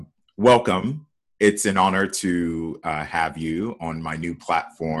welcome. It's an honor to have you on my new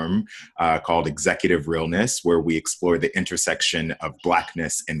platform called Executive Realness, where we explore the intersection of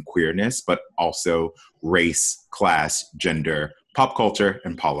Blackness and queerness, but also race, class, gender, pop culture,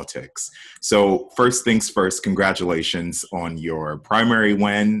 and politics. So first things first, congratulations on your primary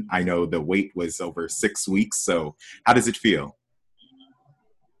win. I know the wait was over 6 weeks, so how does it feel?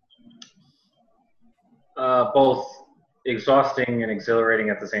 Both exhausting and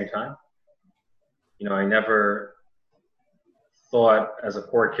exhilarating at the same time. I never thought as a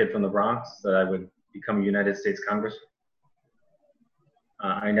poor kid from the Bronx that I would become a United States Congressman.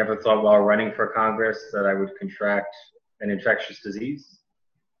 I never thought while running for Congress that I would contract an infectious disease.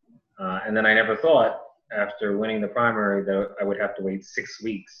 And then I never thought after winning the primary that I would have to wait 6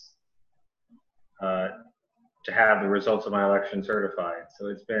 weeks to have the results of my election certified. So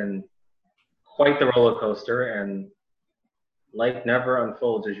it's been quite the roller coaster, and life never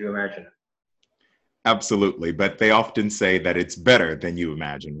unfolds as you imagine it. Absolutely, but they often say that it's better than you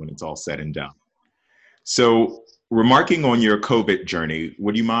imagine when it's all said and done. So, remarking on your COVID journey,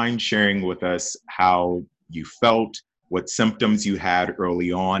 would you mind sharing with us how you felt, what symptoms you had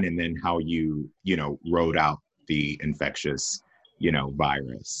early on, and then how you rode out the infectious,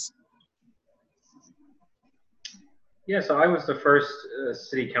 virus? Yeah, so I was the first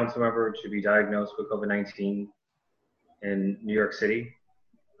city council member to be diagnosed with COVID-19 in New York City.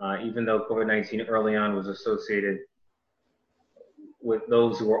 Even though COVID-19 early on was associated with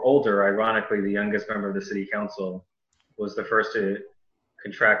those who were older, ironically, the youngest member of the city council was the first to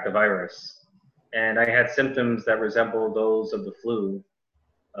contract the virus. And I had symptoms that resembled those of the flu,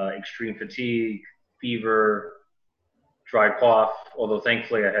 extreme fatigue, fever, dry cough, although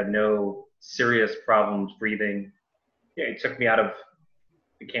thankfully I had no serious problems breathing. Yeah, it took me out of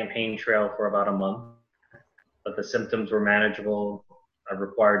the campaign trail for about a month, but the symptoms were manageable. I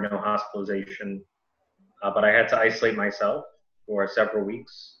required no hospitalization, but I had to isolate myself for several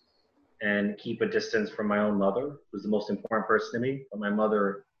weeks and keep a distance from my own mother, who was the most important person to me. But my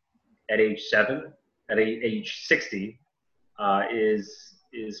mother, at age 60, is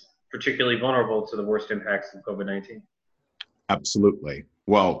particularly vulnerable to the worst impacts of COVID-19. Absolutely.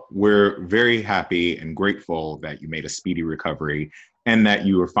 Well, we're very happy and grateful that you made a speedy recovery and that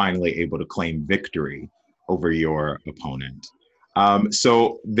you were finally able to claim victory over your opponent.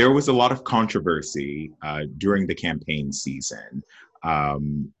 So there was a lot of controversy during the campaign season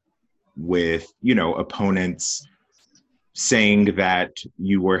with, opponents saying that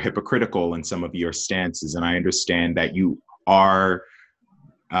you were hypocritical in some of your stances. And I understand that you are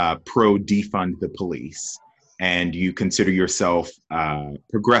pro defund the police and you consider yourself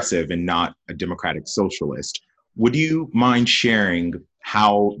progressive and not a democratic socialist. Would you mind sharing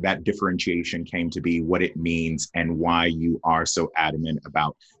how that differentiation came to be, what it means, and why you are so adamant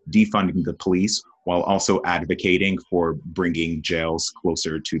about defunding the police while also advocating for bringing jails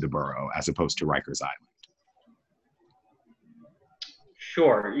closer to the borough as opposed to Rikers Island?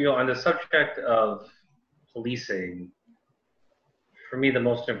 Sure. On the subject of policing, for me, the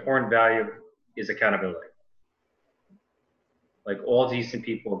most important value is accountability. Like, all decent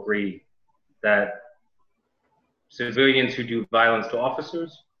people agree that civilians who do violence to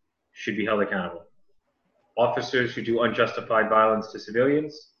officers should be held accountable. Officers who do unjustified violence to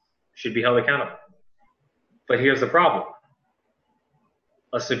civilians should be held accountable. But here's the problem.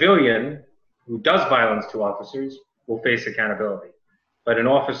 A civilian who does violence to officers will face accountability. But an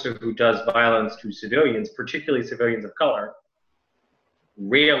officer who does violence to civilians, particularly civilians of color,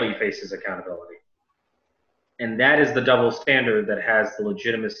 rarely faces accountability. And that is the double standard that has the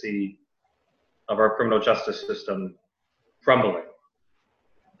legitimacy of our criminal justice system crumbling.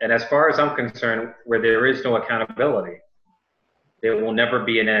 And as far as I'm concerned, where there is no accountability, there will never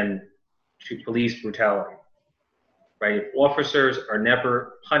be an end to police brutality, right? If officers are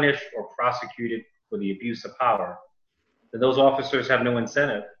never punished or prosecuted for the abuse of power, then those officers have no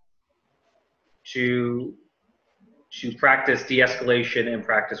incentive to practice de-escalation and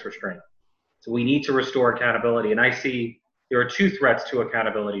practice restraint. So we need to restore accountability. And I see there are two threats to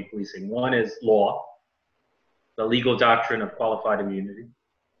accountability policing. One is law, the legal doctrine of qualified immunity,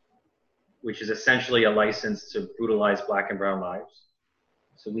 which is essentially a license to brutalize Black and brown lives.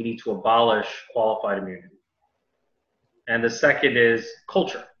 So we need to abolish qualified immunity. And the second is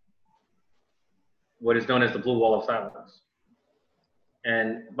culture, what is known as the blue wall of silence.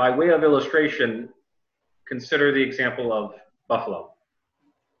 And by way of illustration, consider the example of Buffalo.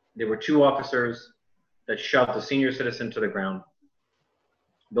 There were two officers that shoved a senior citizen to the ground.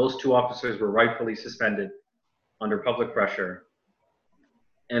 Those two officers were rightfully suspended under public pressure,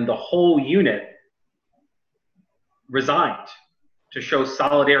 and the whole unit resigned to show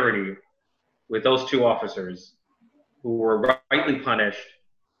solidarity with those two officers who were rightly punished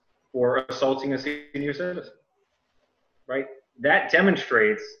for assaulting a senior citizen, right? That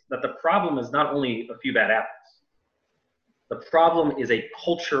demonstrates that the problem is not only a few bad apples. The problem is a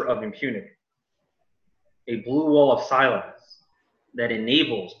culture of impunity, a blue wall of silence that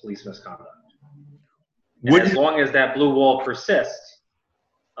enables police misconduct. And as long as that blue wall persists,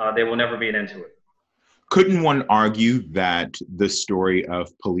 there will never be an end to it. Couldn't one argue that the story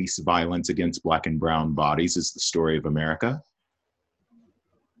of police violence against Black and brown bodies is the story of America?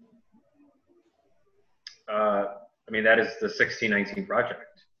 I mean, that is the 1619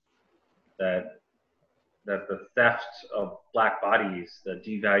 Project, that the theft of Black bodies, the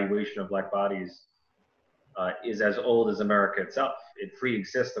devaluation of Black bodies, is as old as America itself. It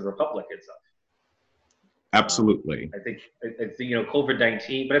pre-exists the Republic itself. Absolutely. I think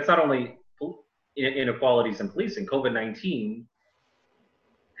COVID-19, but it's not only inequalities in policing. COVID-19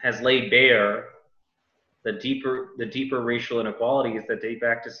 has laid bare the deeper racial inequalities that date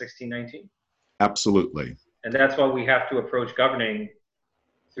back to 1619. Absolutely. And that's why we have to approach governing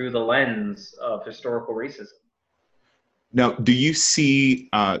through the lens of historical racism. Now, do you see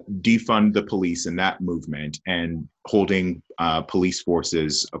defund the police in that movement and holding police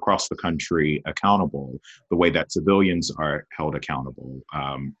forces across the country accountable the way that civilians are held accountable,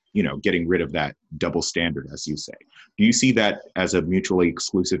 getting rid of that double standard, as you say? Do you see that as a mutually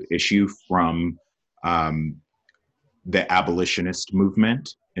exclusive issue from the abolitionist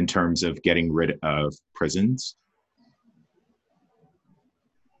movement in terms of getting rid of prisons?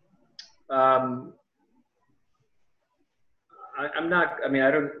 I'm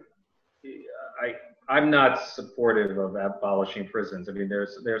not supportive of abolishing prisons. I mean, there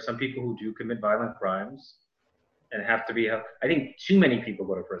are some people who do commit violent crimes and have to be, I think too many people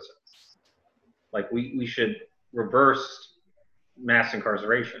go to prisons. Like we should reverse mass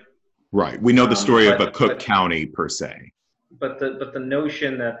incarceration. Right. We know the story of Cook County per se. But the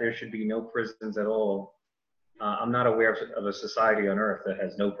notion that there should be no prisons at all, I'm not aware of a society on earth that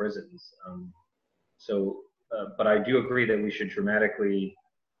has no prisons. But I do agree that we should dramatically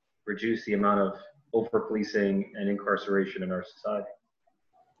reduce the amount of over-policing and incarceration in our society.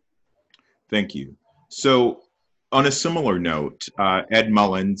 Thank you. So on a similar note, Ed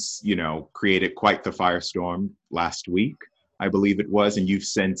Mullins, created quite the firestorm last week, I believe it was, and you've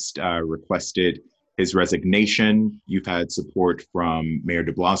since requested his resignation. You've had support from Mayor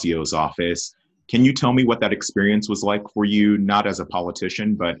de Blasio's office. Can you tell me what that experience was like for you, not as a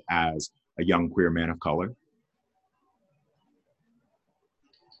politician, but as a young queer man of color?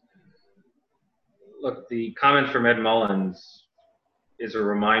 Look, the comment from Ed Mullins is a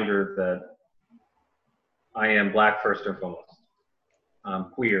reminder that I am Black first and foremost. I'm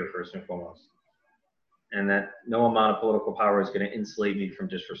queer first and foremost. And that no amount of political power is going to insulate me from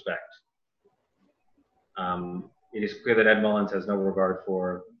disrespect. It is clear that Ed Mullins has no regard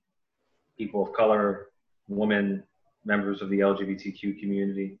for people of color, women, members of the LGBTQ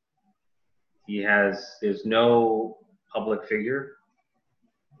community. There's no public figure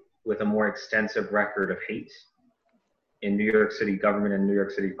with a more extensive record of hate in New York City government and New York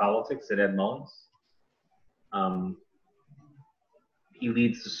City politics than Ed Mullins. He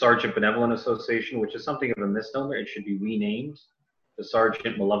leads the Sergeant Benevolent Association, which is something of a misnomer. It should be renamed the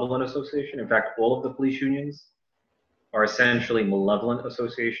Sergeant Malevolent Association. In fact, all of the police unions are essentially malevolent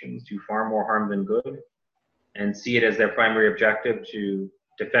associations, do far more harm than good, and see it as their primary objective to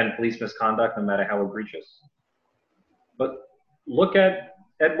defend police misconduct, no matter how egregious. But look at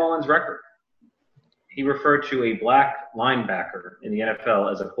Ed Mullins' record. He referred to a Black linebacker in the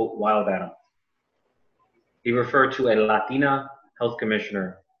NFL as a, quote, wild animal. He referred to a Latina health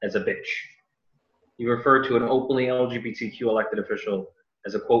commissioner as a bitch. He referred to an openly LGBTQ elected official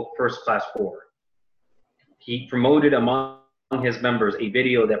as a, quote, first-class whore. He promoted among his members a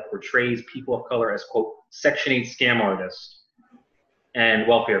video that portrays people of color as, quote, Section 8 scam artists and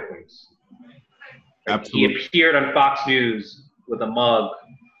welfare queens. Absolutely. He appeared on Fox News with a mug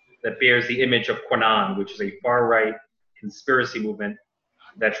that bears the image of Qanon, which is a far-right conspiracy movement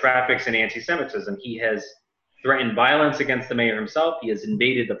that traffics in anti-Semitism. He has threatened violence against the mayor himself. He has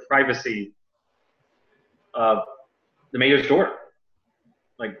invaded the privacy of the mayor's daughter.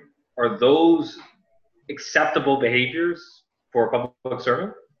 Like, are those acceptable behaviors for a public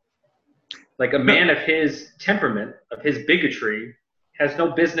servant? Like, a man of his temperament, of his bigotry, has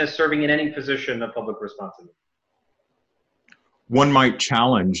no business serving in any position of public responsibility. One might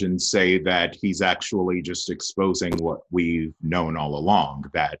challenge and say that he's actually just exposing what we've known all along,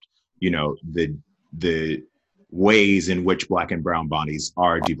 that, the ways in which Black and brown bodies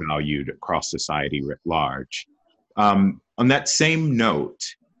are devalued across society writ large. On that same note,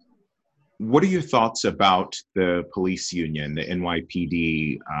 what are your thoughts about the police union, the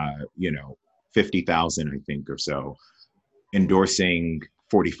NYPD, 50,000, I think, or so, endorsing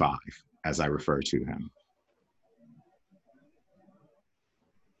 45, as I refer to him?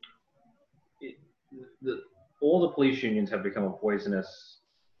 All the police unions have become a poisonous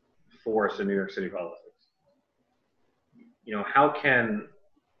force in New York City politics. How can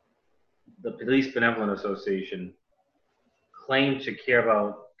the Police Benevolent Association claim to care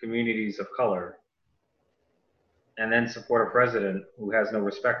about communities of color and then support a president who has no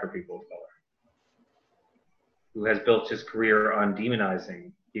respect for people of color, who has built his career on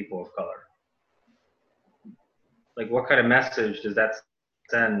demonizing people of color? Like, what kind of message does that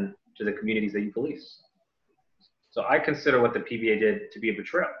send to the communities that you police? So I consider what the PBA did to be a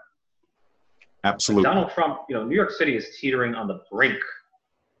betrayal. Absolutely. Donald Trump, New York City is teetering on the brink.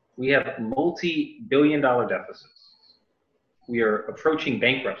 We have multi-billion-dollar deficits. We are approaching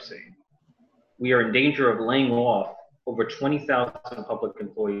bankruptcy. We are in danger of laying off over 20,000 public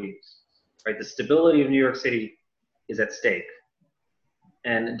employees. Right? The stability of New York City is at stake.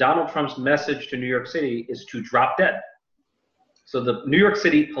 And Donald Trump's message to New York City is to drop dead. So the New York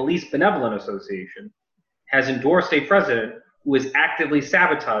City Police Benevolent Association has endorsed a president who is actively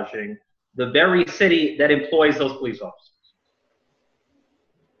sabotaging the very city that employs those police officers.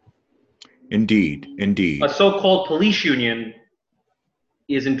 Indeed, indeed. A so-called police union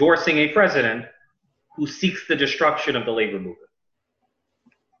is endorsing a president who seeks the destruction of the labor movement.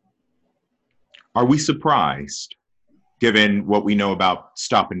 Are we surprised, given what we know about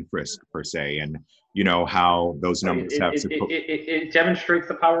stop and frisk, per se, and how those numbers have... It demonstrates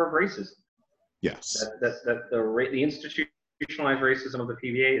the power of racism. Yes. That the institutionalized racism of the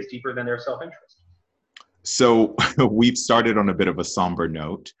PBA is deeper than their self-interest. So we've started on a bit of a somber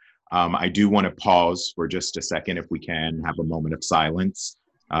note. I do want to pause for just a second, if we can, have a moment of silence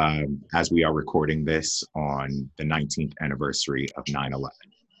as we are recording this on the 19th anniversary of 9/11.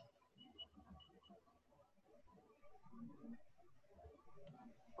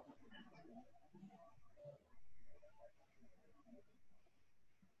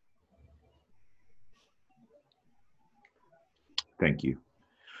 Thank you.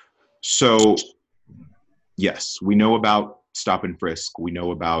 So, yes, we know about stop and frisk. We know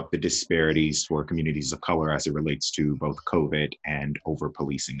about the disparities for communities of color as it relates to both COVID and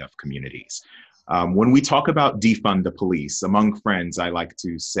over-policing of communities. When we talk about defund the police, among friends, I like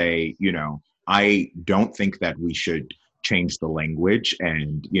to say, I don't think that we should change the language.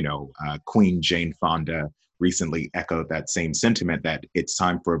 And, Queen Jane Fonda recently echoed that same sentiment, that it's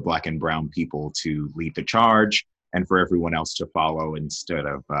time for Black and brown people to lead the charge and for everyone else to follow, instead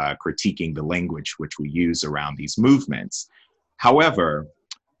of critiquing the language which we use around these movements. However,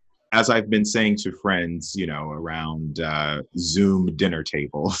 as I've been saying to friends, around Zoom dinner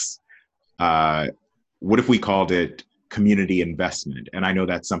tables, what if we called it community investment? And I know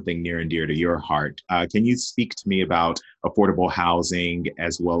that's something near and dear to your heart. Can you speak to me about affordable housing,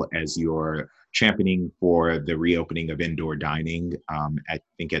 as well as your championing for the reopening of indoor dining, I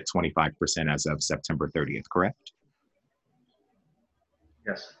think at 25% as of September 30th, correct?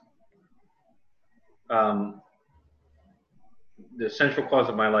 Yes. The central cause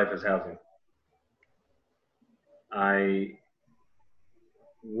of my life is housing. I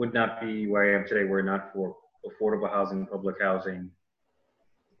would not be where I am today were it not for affordable housing, public housing,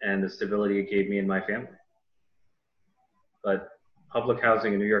 and the stability it gave me and my family. But public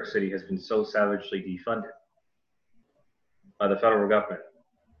housing in New York City has been so savagely defunded by the federal government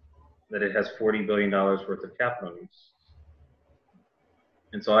that it has $40 billion worth of capital needs.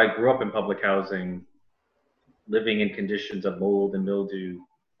 And so I grew up in public housing, living in conditions of mold and mildew,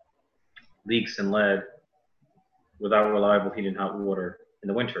 leaks and lead, without reliable heat and hot water in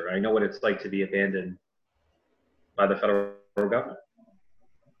the winter. I know what it's like to be abandoned by the federal government.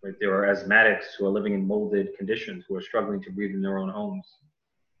 Right? There are asthmatics who are living in molded conditions, who are struggling to breathe in their own homes.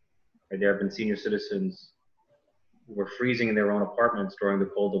 Right? There have been senior citizens who were freezing in their own apartments during the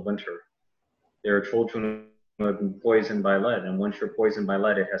cold of winter. There are children who have been poisoned by lead, and once you're poisoned by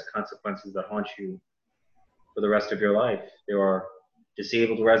lead, it has consequences that haunt you for the rest of your life. There are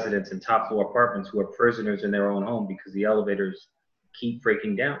disabled residents in top floor apartments who are prisoners in their own home because the elevators keep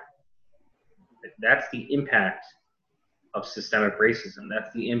breaking down. That's the impact of systemic racism.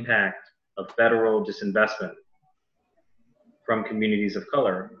 That's the impact of federal disinvestment from communities of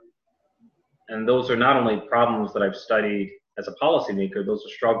color. And those are not only problems that I've studied as a policymaker, those are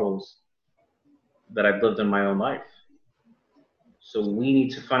struggles that I've lived in my own life. So we need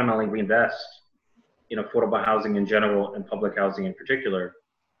to fundamentally reinvest in affordable housing in general and public housing in particular,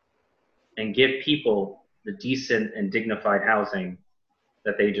 and give people the decent and dignified housing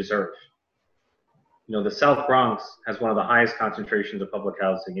that they deserve. You know, the South Bronx has one of the highest concentrations of public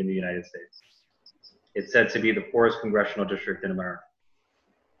housing in the United States. It's said to be the poorest congressional district in America.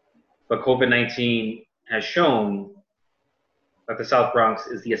 But COVID-19 has shown that the South Bronx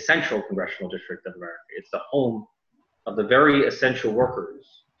is the essential congressional district of America. It's the home of the very essential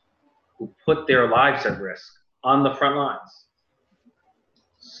workers who put their lives at risk on the front lines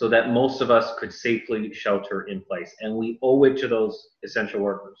so that most of us could safely shelter in place. And we owe it to those essential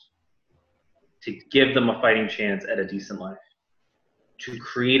workers to give them a fighting chance at a decent life, to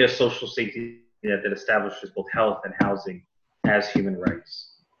create a social safety net that establishes both health and housing as human rights.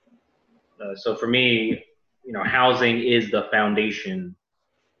 So for me, you know, housing is the foundation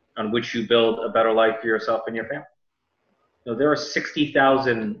on which you build a better life for yourself and your family. You know, there are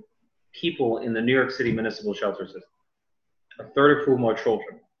 60,000 people in the New York City municipal shelter system, a third of whom are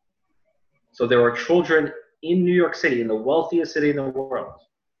children. So there are children in New York City, in the wealthiest city in the world,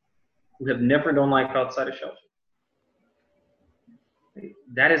 who have never known life outside of shelter.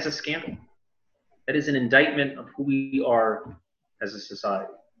 That is a scandal. That is an indictment of who we are as a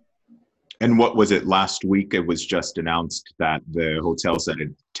society. And what was it last week? It was just announced that the hotels that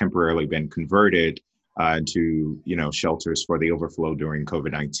had temporarily been converted into, you know, shelters for the overflow during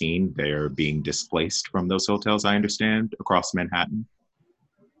COVID-19, they're being displaced from those hotels, I understand, across Manhattan.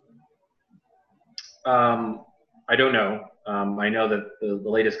 I don't know. I know that the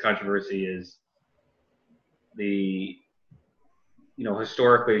latest controversy is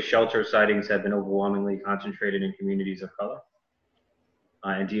historically shelter sightings have been overwhelmingly concentrated in communities of color.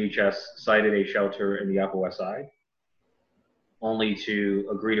 And DHS cited a shelter in the Upper West Side, only to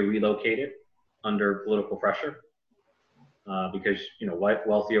agree to relocate it under political pressure, because, you know,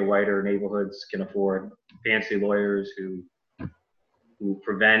 wealthier, whiter neighborhoods can afford fancy lawyers who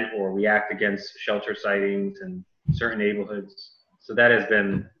prevent or react against shelter sightings in certain neighborhoods. So that has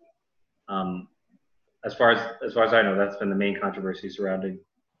been, as far as I know, that's been the main controversy surrounding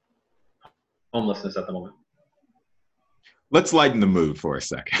homelessness at the moment. Let's lighten the mood for a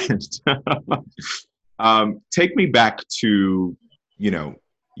second. Take me back to, you know,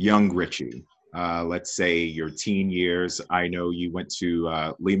 young Richie. Let's say your teen years. I know you went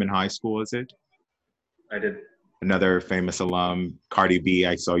to Lehman High School, is it? I did. Another famous alum, Cardi B,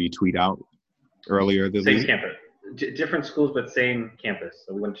 I saw you tweet out earlier this week. Same campus. Different schools, but same campus.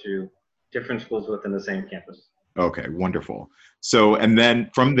 So we went to different schools within the same campus. Okay, wonderful. So, and then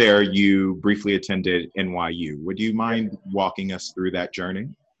from there, you briefly attended NYU. Would you mind walking us through that journey?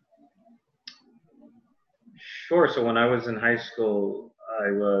 Sure. So when I was in high school, I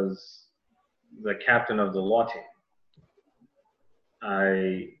was the captain of the law team.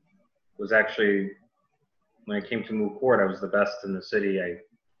 I was actually, when it came to moot court, I was the best in the city. I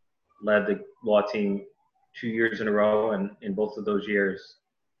led the law team 2 years in a row, and in both of those years,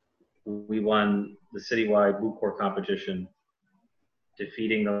 we won the citywide moot court competition,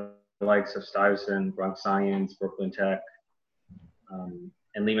 defeating the likes of Stuyvesant, Bronx Science, Brooklyn Tech,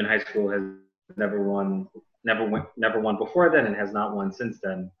 and Lehman High School has never won before then, and has not won since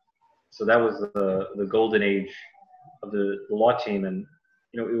then. So that was the golden age of the law team, and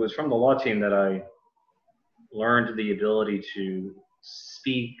you know, it was from the law team that I learned the ability to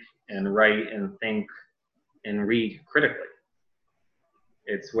speak and write and think and read critically.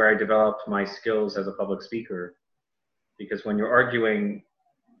 It's where I developed my skills as a public speaker, because when you're arguing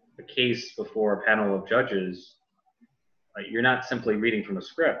a case before a panel of judges, you're not simply reading from a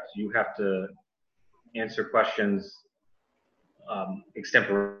script. You have to answer questions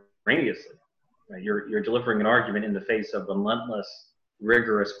extemporaneously. Right? You're delivering an argument in the face of relentless,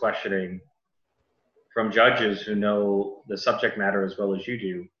 rigorous questioning from judges who know the subject matter as well as you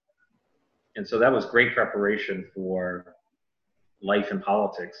do. And so that was great preparation for life and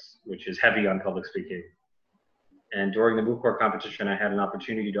politics, which is heavy on public speaking. And during the moot court competition, I had an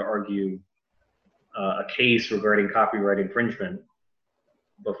opportunity to argue a case regarding copyright infringement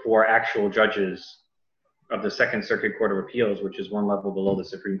before actual judges of the Second Circuit Court of Appeals, which is one level below the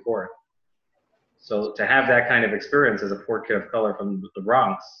Supreme Court. So to have that kind of experience as a poor kid of color from the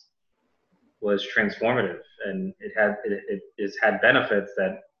Bronx was transformative, and it has had benefits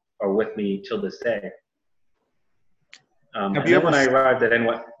that are with me till this day. Have you ever? When I arrived at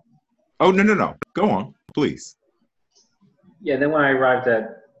NYU. Oh, no. Go on, please. Yeah, then when I arrived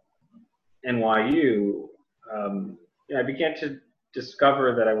at NYU, I began to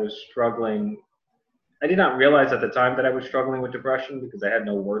discover that I was struggling. I did not realize at the time that I was struggling with depression because I had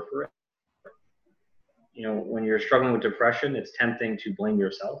no word for it. You know, when you're struggling with depression, it's tempting to blame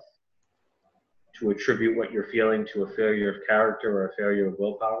yourself, to attribute what you're feeling to a failure of character or a failure of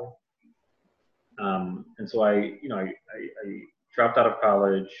willpower. And so I dropped out of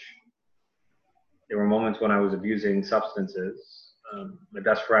college. There were moments when I was abusing substances. My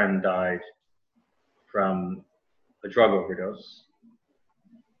best friend died from a drug overdose.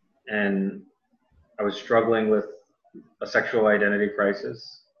 And I was struggling with a sexual identity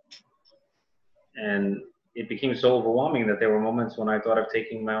crisis. And it became so overwhelming that there were moments when I thought of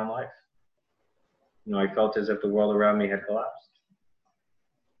taking my own life. I felt as if the world around me had collapsed.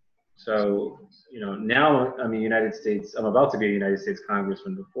 So, now I'm I'm about to be a United States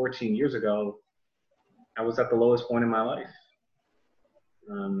congressman, but 14 years ago, I was at the lowest point in my life.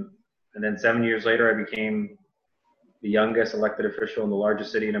 And then 7 years later, I became the youngest elected official in the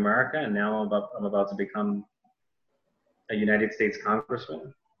largest city in America, and now I'm about to become a United States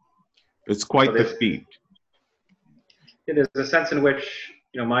congressman. It's quite the feat. There's a sense in which,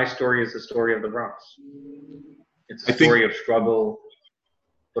 my story is the story of the Bronx. It's a story of struggle,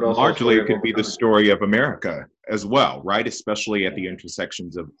 but also largely it could be the story of America as well, right? Especially at the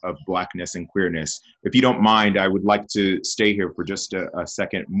intersections of Blackness and queerness. If you don't mind, I would like to stay here for just a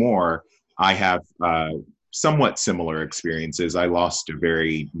second more. I have somewhat similar experiences. I lost a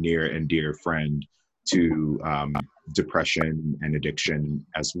very near and dear friend to depression and addiction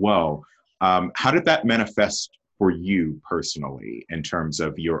as well. How did that manifest for you personally in terms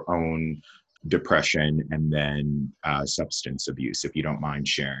of your own depression and then substance abuse, if you don't mind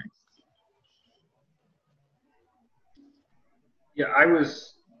sharing? Yeah, I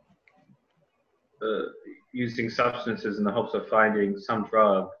was using substances in the hopes of finding some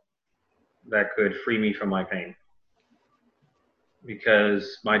drug that could free me from my pain,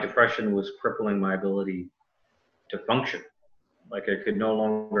 because my depression was crippling my ability to function. Like I could no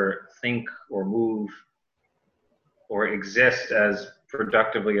longer think or move or exist as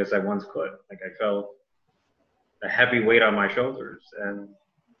productively as I once could. Like I felt a heavy weight on my shoulders, and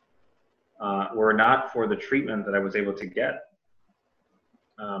were not for the treatment that I was able to get,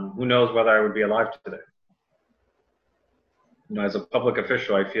 who knows whether I would be alive today. As a public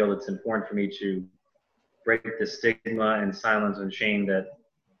official, I feel it's important for me to break the stigma and silence and shame that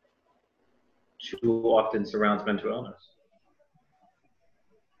too often surrounds mental illness.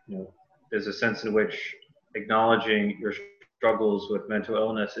 There's a sense in which acknowledging your struggles with mental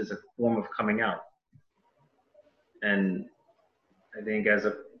illness is a form of coming out. And I think as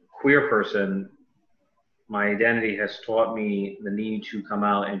a queer person, my identity has taught me the need to come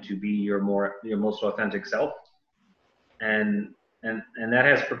out and to be your most authentic self. And that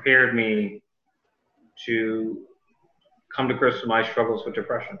has prepared me to come to grips with my struggles with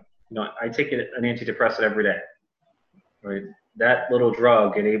depression. I take an antidepressant every day, right? That little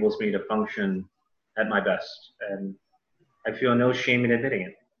drug enables me to function at my best. And I feel no shame in admitting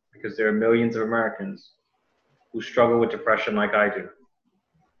it, because there are millions of Americans who struggle with depression like I do.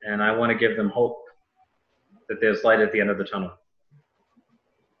 And I want to give them hope that there's light at the end of the tunnel.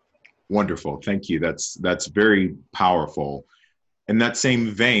 Wonderful. Thank you. That's very powerful. In that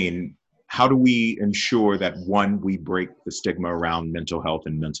same vein, how do we ensure that, one, we break the stigma around mental health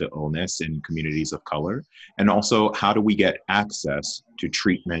and mental illness in communities of color? And also, how do we get access to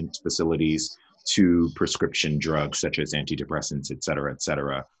treatment facilities, to prescription drugs such as antidepressants, et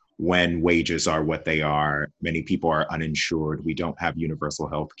cetera, when wages are what they are, many people are uninsured, we don't have universal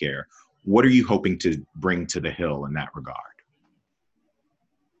health care? What are you hoping to bring to the Hill in that regard?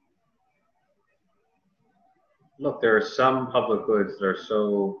 Look, there are some public goods that are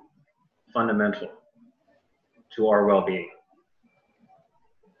so fundamental to our well-being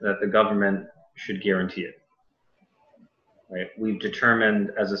that the government should guarantee it. Right? We've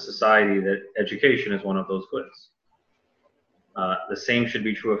determined as a society that education is one of those goods. The same should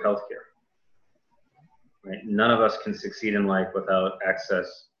be true of healthcare. Right? None of us can succeed in life without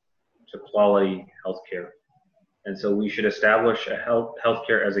access to quality healthcare. And so we should establish a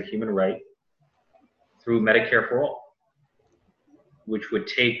healthcare as a human right through Medicare for All, which would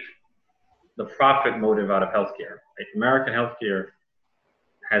take the profit motive out of healthcare. Right? American healthcare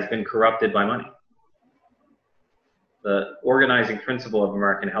has been corrupted by money. The organizing principle of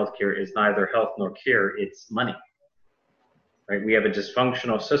American healthcare is neither health nor care, it's money. Right? We have a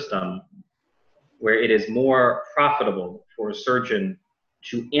dysfunctional system where it is more profitable for a surgeon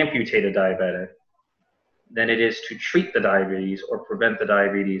to amputate a diabetic than it is to treat the diabetes or prevent the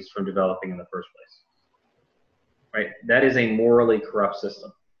diabetes from developing in the first place. Right? That is a morally corrupt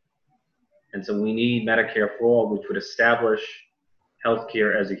system. And so we need Medicare for All, which would establish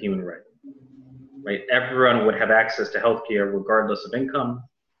healthcare as a human right. Right? Everyone would have access to healthcare regardless of income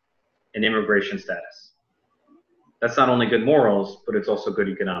and immigration status. That's not only good morals, but it's also good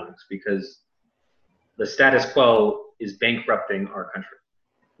economics, because the status quo is bankrupting our country.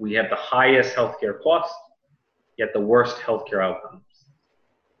 We have the highest healthcare costs, yet the worst healthcare outcomes.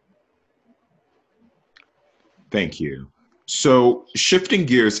 Thank you. So shifting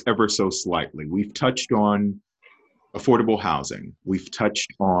gears ever so slightly, we've touched on affordable housing. We've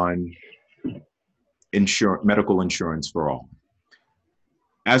touched on medical insurance for all.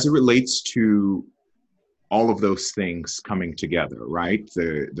 As it relates to all of those things coming together, right?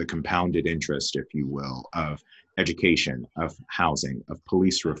 The compounded interest, if you will, of education, of housing, of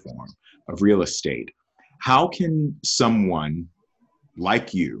police reform, of real estate. How can someone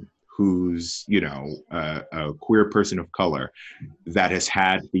like you, who's, you know, a queer person of color that has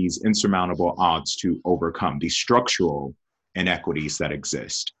had these insurmountable odds to overcome, these structural inequities that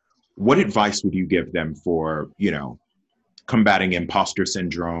exist, what advice would you give them for, you know, combating imposter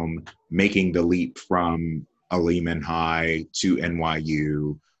syndrome, making the leap from a Lehman High to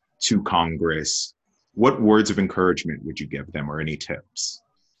NYU to Congress? What words of encouragement would you give them, or any tips?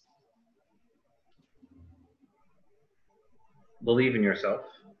 Believe in yourself.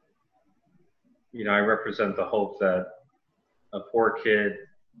 You know, I represent the hope that a poor kid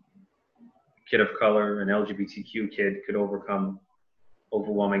of color, an LGBTQ kid could overcome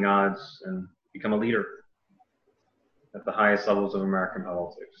overwhelming odds and become a leader at the highest levels of American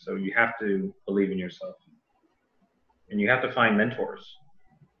politics. So you have to believe in yourself. And you have to find mentors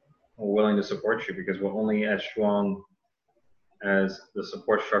who are willing to support you, because we're only as strong as the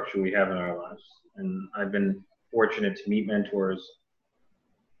support structure we have in our lives. And I've been fortunate to meet mentors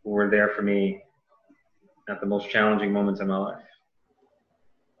who were there for me at the most challenging moments in my life.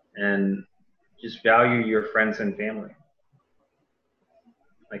 And just value your friends and family.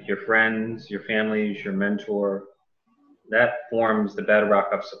 Like your friends, your families, your mentor, that forms the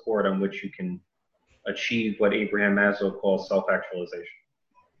bedrock of support on which you can achieve what Abraham Maslow calls self-actualization.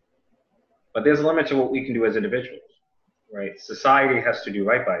 But there's a limit to what we can do as individuals, right? Society has to do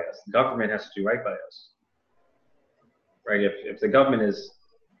right by us. The government has to do right by us, right? If the government is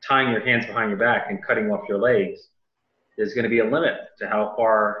tying your hands behind your back and cutting off your legs, there's going to be a limit to how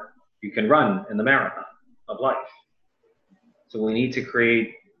far you can run in the marathon of life. So we need to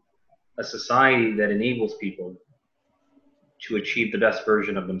create a society that enables people to achieve the best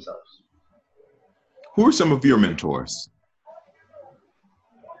version of themselves. Who are some of your mentors?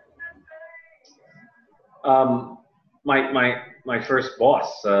 My first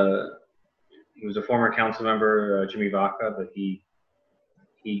boss, he was a former council member, Jimmy Vaca, but he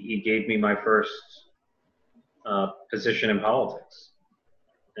gave me my first position in politics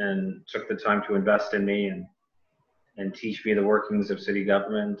and took the time to invest in me and teach me the workings of city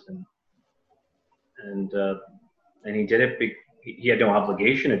government, and he did it. He had no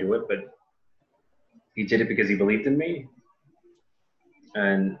obligation to do it, but he did it because he believed in me,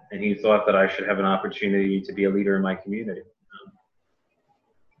 and he thought that I should have an opportunity to be a leader in my community.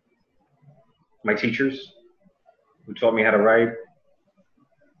 My teachers, who taught me how to write,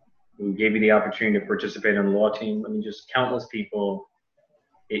 who gave me the opportunity to participate on the law team. I mean, just countless people.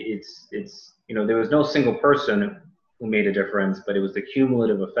 It's you know, there was no single person who made a difference, but it was the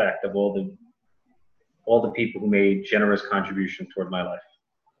cumulative effect of all the people who made generous contributions toward my life,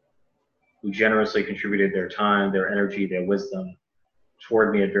 who generously contributed their time, their energy, their wisdom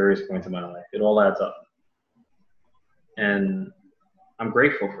toward me at various points in my life. It all adds up. And I'm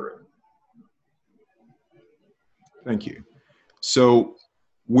grateful for it. Thank you. So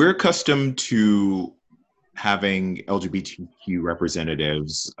we're accustomed to having LGBTQ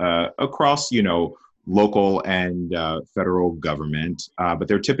representatives across, you know, local and federal government, but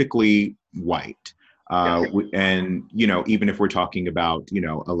they're typically white. And, you know, even if we're talking about, you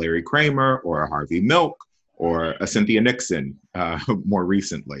know, a Larry Kramer or a Harvey Milk or a Cynthia Nixon more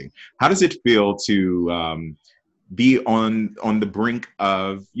recently, how does it feel to be on the brink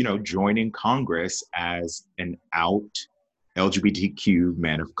of, you know, joining Congress as an out LGBTQ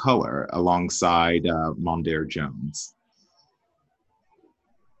man of color alongside Mondaire Jones?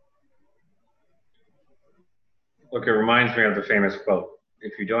 Look, it reminds me of the famous quote: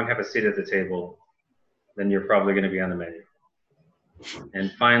 if you don't have a seat at the table, then you're probably going to be on the menu.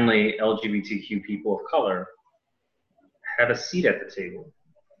 And finally, LGBTQ people of color have a seat at the table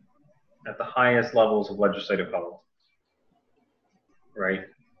at the highest levels of legislative politics, right?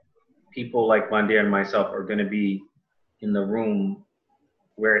 People like Mondaire and myself are going to be in the room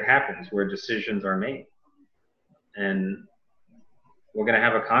where it happens, where decisions are made. And we're going to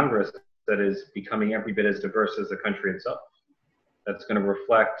have a Congress that is becoming every bit as diverse as the country itself. That's going to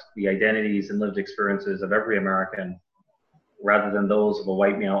reflect the identities and lived experiences of every American rather than those of a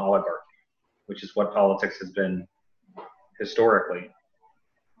white male oligarchy, which is what politics has been historically.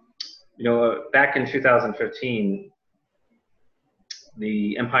 You know, back in 2015,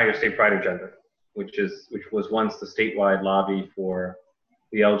 the Empire State Pride agenda, which was once the statewide lobby for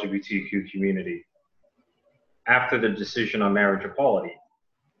the LGBTQ community. After the decision on marriage equality,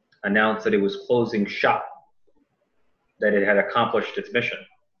 announced that it was closing shop, that it had accomplished its mission.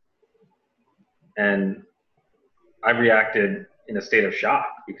 And I reacted in a state of shock,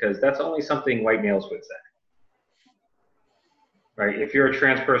 because that's only something white males would say. Right? If you're a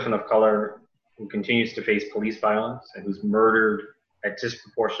trans person of color who continues to face police violence and who's murdered at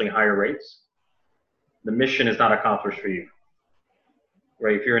disproportionately higher rates, the mission is not accomplished for you.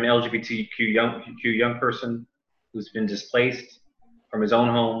 Right? If you're an LGBTQ young person who's been displaced from his own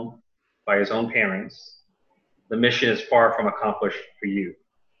home by his own parents, the mission is far from accomplished for you.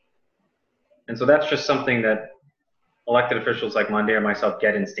 And so that's just something that elected officials like Monday or myself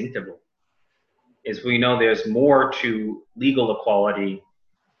get instinctively, is we know there's more to legal equality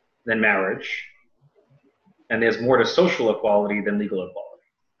than marriage, and there's more to social equality than legal equality.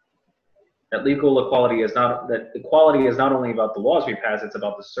 That legal equality is not, that equality is not only about the laws we pass, it's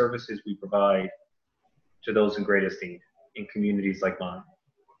about the services we provide to those in greatest need in communities like mine.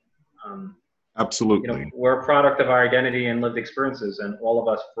 Absolutely. You know, we're a product of our identity and lived experiences, and all of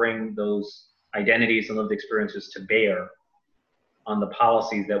us bring those identities and lived experiences to bear on the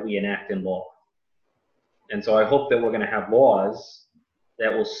policies that we enact in law. And so I hope that we're going to have laws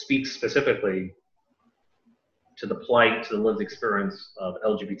that will speak specifically to the plight, to the lived experience of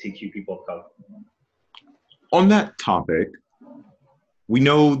LGBTQ people of color. On that topic, we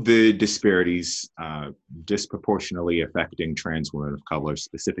know the disparities disproportionately affecting trans women of color,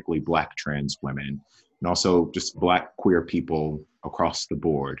 specifically Black trans women, and also just Black queer people across the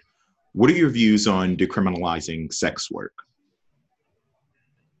board. What are your views on decriminalizing sex work?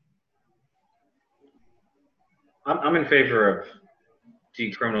 I'm in favor of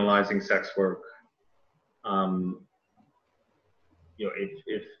decriminalizing sex work. You know,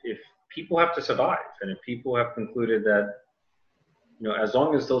 if people have to survive, and if people have concluded that, you know, as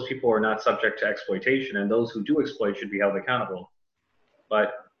long as those people are not subject to exploitation, and those who do exploit should be held accountable.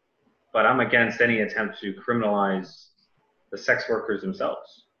 But I'm against any attempt to criminalize the sex workers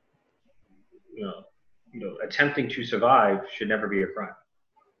themselves. You know, attempting to survive should never be a crime.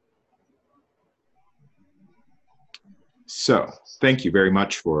 So, thank you very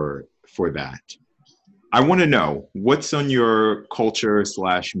much for that. I want to know, what's on your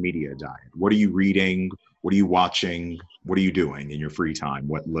culture/media diet? What are you reading? What are you watching? What are you doing in your free time?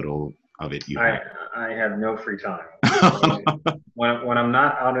 What little of it you have? I have no free time. when I'm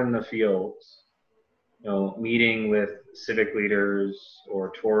not out in the fields, you know, meeting with civic leaders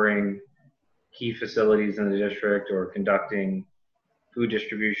or touring key facilities in the district or conducting food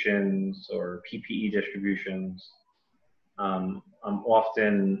distributions or PPE distributions, I'm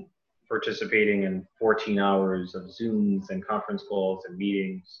often participating in 14 hours of Zooms and conference calls and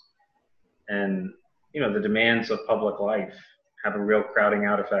meetings. And, you know, the demands of public life have a real crowding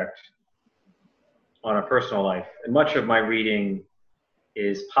out effect on a personal life. And much of my reading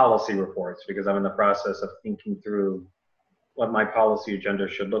is policy reports, because I'm in the process of thinking through what my policy agenda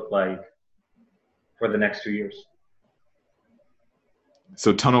should look like for the next 2 years.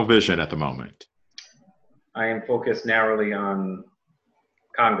 So tunnel vision at the moment. I am focused narrowly on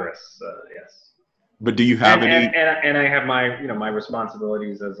Congress, yes. But do you have any? And I have my, you know, my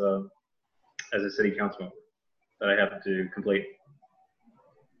responsibilities as a city councilman that I have to complete.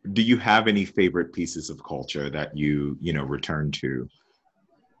 Do you have any favorite pieces of culture that you return to?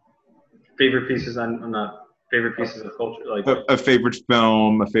 Favorite pieces? I'm not favorite pieces of culture. Like a favorite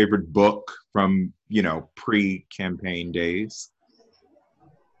film, a favorite book from, you know, pre-campaign days.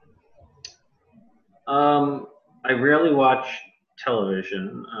 I rarely watch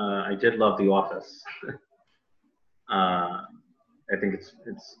television. I did love The Office. I think it's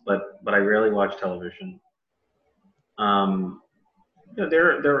but I rarely watch television. You know,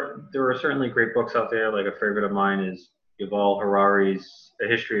 there are certainly great books out there. Like, a favorite of mine is Yuval Harari's The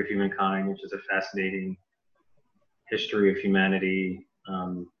History of Humankind, which is a fascinating history of humanity.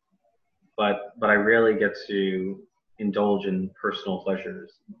 But I rarely get to indulge in personal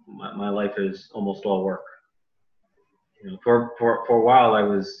pleasures. My life is almost all work. You know, for a while I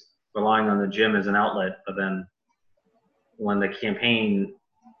was relying on the gym as an outlet, but then when the campaign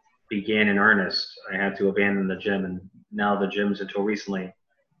began in earnest, I had to abandon the gym, and now the gyms until recently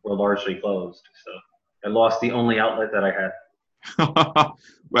were largely closed. So I lost the only outlet that I had.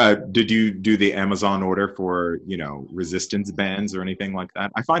 Did you do the Amazon order for, you know, resistance bands or anything like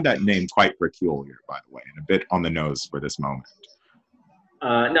that? I find that name quite peculiar, by the way, and a bit on the nose for this moment.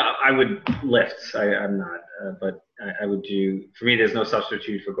 No, I would lift. I'm not, but I would do. For me, there's no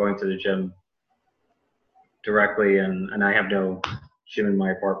substitute for going to the gym directly, and I have no gym in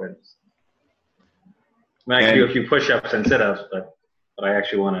my apartment. I mean, I can do a few push-ups and sit-ups, but I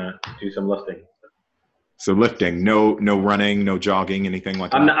actually want to do some lifting. So lifting, no running, no jogging, anything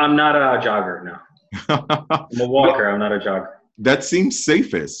like that? I'm not a jogger, no. I'm a walker, I'm not a jogger. That seems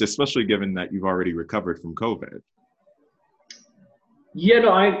safest, especially given that you've already recovered from COVID. Yeah,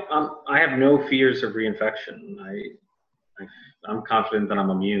 no, I have no fears of reinfection. I'm confident that I'm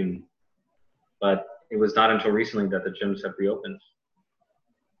immune, but it was not until recently that the gyms have reopened.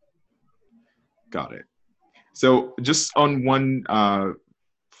 Got it. So just on one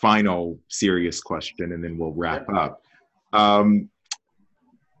final serious question, and then we'll wrap up.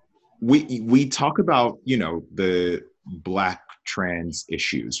 We talk about, the Black trans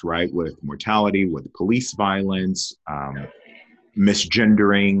issues, right? With mortality, with police violence,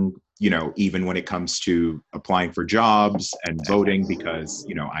 misgendering, even when it comes to applying for jobs and voting because,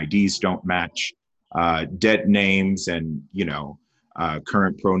 IDs don't match, dead names and,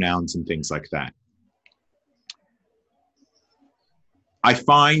 current pronouns and things like that. I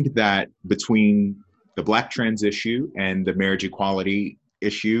find that between the Black trans issue and the marriage equality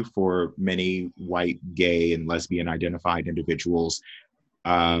issue for many white, gay, and lesbian identified individuals,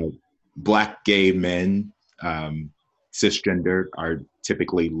 Black gay men, cisgender, are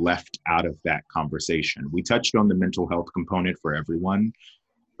typically left out of that conversation. We touched on the mental health component for everyone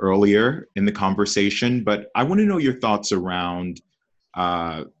earlier in the conversation, but I want to know your thoughts around,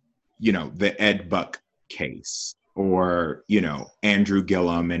 the Ed Buck case, or, Andrew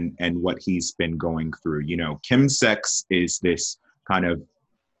Gillum and what he's been going through. Chemsex is this kind of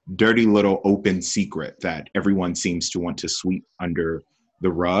dirty little open secret that everyone seems to want to sweep under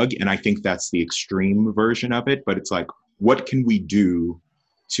the rug. And I think that's the extreme version of it, but it's like, what can we do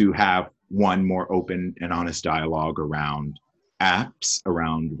to have one more open and honest dialogue around apps,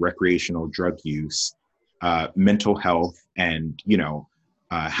 around recreational drug use, mental health, and,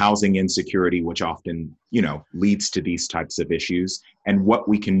 housing insecurity, which often, leads to these types of issues, and what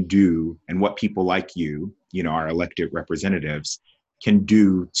we can do and what people like you, our elected representatives, can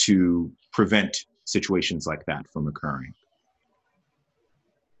do to prevent situations like that from occurring.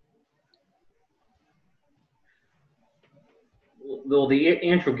 Well, the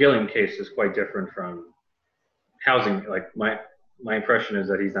Andrew Gillum case is quite different from housing. Like my impression is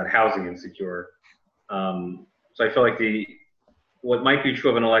that he's not housing insecure. So I feel like what might be true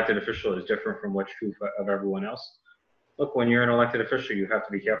of an elected official is different from what's true of everyone else. Look, when you're an elected official, you have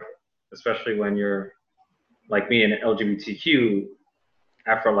to be careful, especially when you're, like me, an LGBTQ,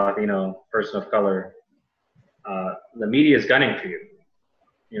 Afro-Latino person of color. The media is gunning for you.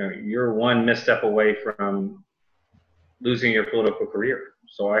 You're one misstep away from losing your political career.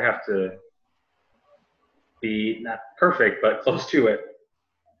 So I have to be not perfect, but close to it.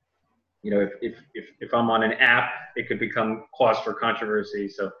 If I'm on an app, it could become cause for controversy.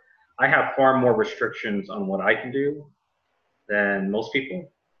 So I have far more restrictions on what I can do than most people.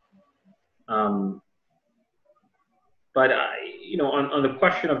 But on the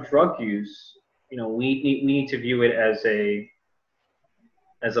question of drug use, we need to view it as an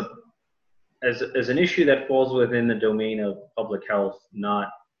issue that falls within the domain of public health, not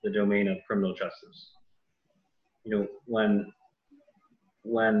the domain of criminal justice. When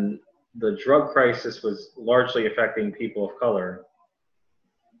the drug crisis was largely affecting people of color,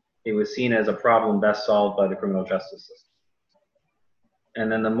 it was seen as a problem best solved by the criminal justice system.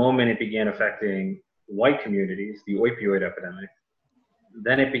 And then the moment it began affecting white communities, the opioid epidemic,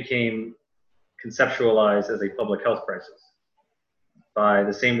 then it became conceptualized as a public health crisis by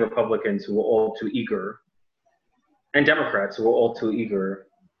the same Republicans who were all too eager, and Democrats who were all too eager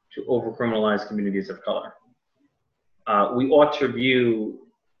to overcriminalize communities of color. We ought to view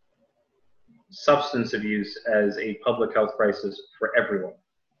substance abuse as a public health crisis for everyone,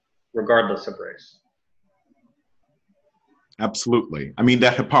 regardless of race. Absolutely. I mean,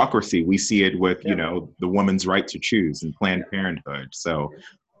 that hypocrisy, we see it with, the woman's right to choose and Planned Parenthood. So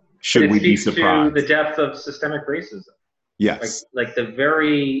should we be surprised? To the depth of systemic racism. Yes. Like the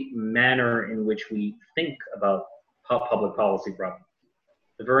very manner in which we think about public policy problems,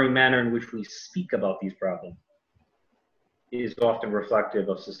 the very manner in which we speak about these problems is often reflective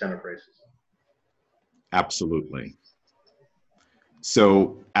of systemic racism. Absolutely.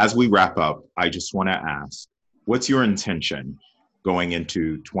 So as we wrap up, I just want to ask, what's your intention going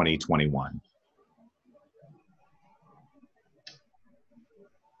into 2021?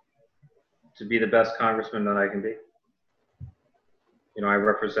 To be the best congressman that I can be. I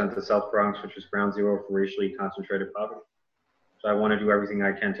represent the South Bronx, which is ground zero for racially concentrated poverty. So I want to do everything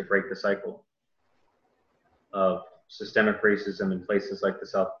I can to break the cycle of systemic racism in places like the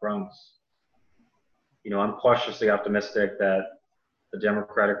South Bronx. I'm cautiously optimistic that the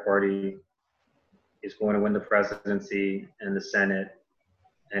Democratic Party is going to win the presidency and the Senate.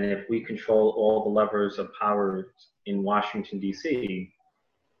 And if we control all the levers of power in Washington, D.C.,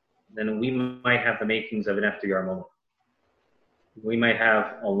 then we might have the makings of an FDR moment. We might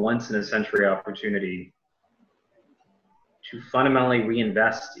have a once-in-a-century opportunity to fundamentally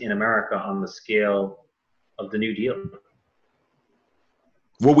reinvest in America on the scale of the New Deal.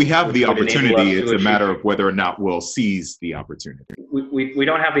 Well, we have the opportunity. It's a matter of whether or not we'll seize the opportunity. We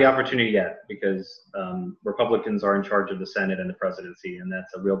don't have the opportunity yet because Republicans are in charge of the Senate and the presidency, and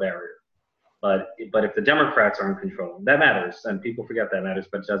that's a real barrier. But if the Democrats are in control, that matters, and people forget that matters,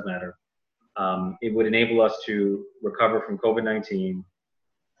 but it does matter. It would enable us to recover from COVID-19,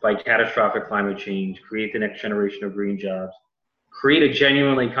 fight catastrophic climate change, create the next generation of green jobs, create a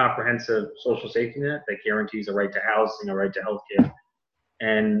genuinely comprehensive social safety net that guarantees a right to housing, a right to healthcare,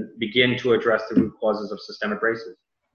 and begin to address the root causes of systemic racism.